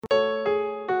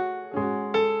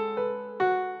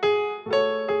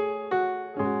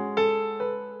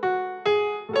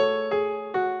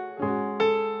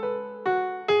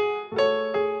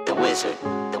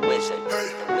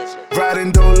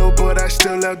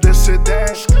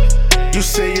You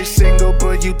say you're single,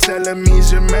 but you tellin'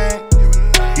 me's your man.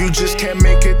 You just can't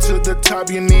make it to the top,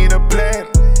 you need a plan.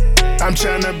 I'm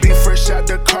tryna be fresh out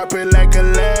the carpet like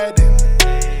Aladdin.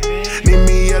 Need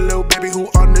me a little baby who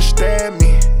understand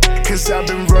me, cause I've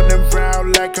been running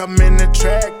round like I'm in the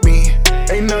track meet.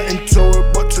 Ain't nothing to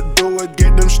it but to do it,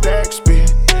 get them stacks, B.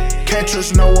 Can't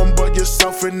trust no one but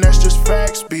yourself, and that's just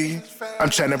facts, B. I'm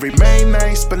tryna remain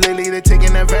nice, but lately they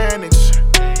taking advantage.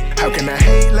 How can I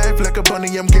hate life like a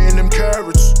bunny? I'm getting them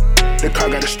carrots. The car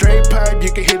got a straight pipe,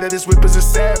 you can hear that this whip is a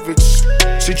savage.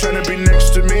 She tryna be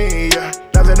next to me, yeah.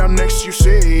 Now that I'm next, you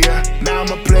see, yeah. Now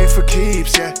I'ma play for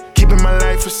keeps, yeah. Keeping my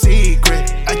life a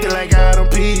secret, acting like I don't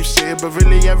peep shit, but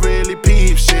really I really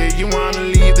peep shit. You wanna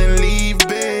leave, then leave,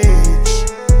 bitch.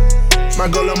 My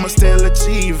goal, I'ma still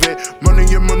achieve it. Money,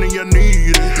 I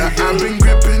need it. Now I've been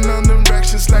gripping on them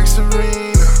racks just like Serena.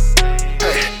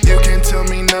 Hey, you can't tell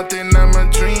me nothing, I'm a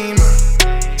dreamer.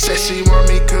 Said she want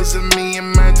me cause of me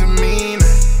and my demeanor.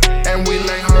 And we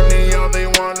like honey, all they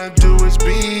wanna do is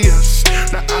be us.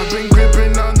 Now I've been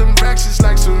gripping on them racks just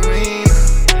like Serena.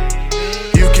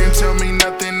 You can't tell me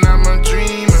nothing, I'm a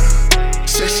dreamer.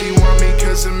 Said she want me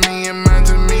cause of me and my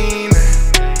demeanor.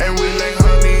 And we like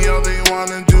honey, all they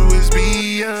wanna do is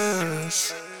be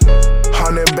us.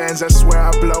 100 bands, I swear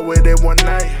I blow it in one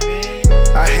night.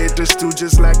 I hit the stool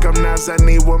just like I'm Nas, I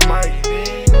need one mic.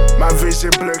 My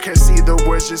vision blur, can't see the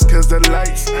words just cause the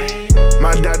lights.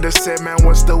 My doctor said, man,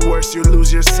 what's the worst? You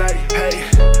lose your sight. Hey,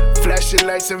 flashing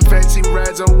lights and fancy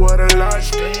rides, oh what a lot.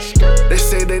 They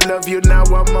say they love you, now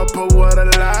I'm up, oh what a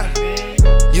lie.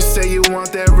 You say you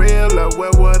want that real, or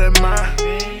well, what am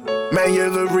I? Man, you're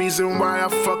the reason why I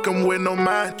fuck 'em with no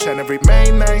mind. Tryna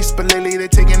remain nice, but lately they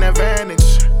taking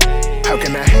advantage. How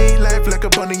can I hate life like a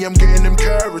bunny? I'm getting them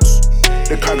carrots.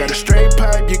 The car got a straight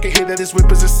pipe, you can hear that this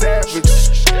whip is a savage.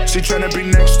 She tryna be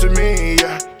next to me,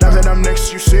 yeah. Now that I'm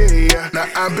next, you see, yeah. Now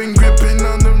I've been gripping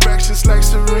on them racks just like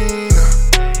Serena.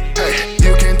 Hey,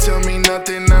 you can't tell me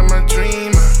nothing, I'm a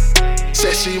dreamer.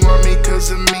 Said she want me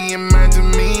cause of me and my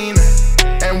demeanor.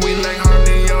 And we like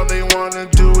honey, all they wanna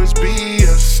do is be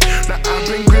us. Now I've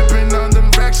been gripping on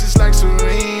them racks just like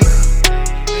Serena.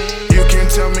 You can't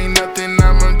tell me nothing.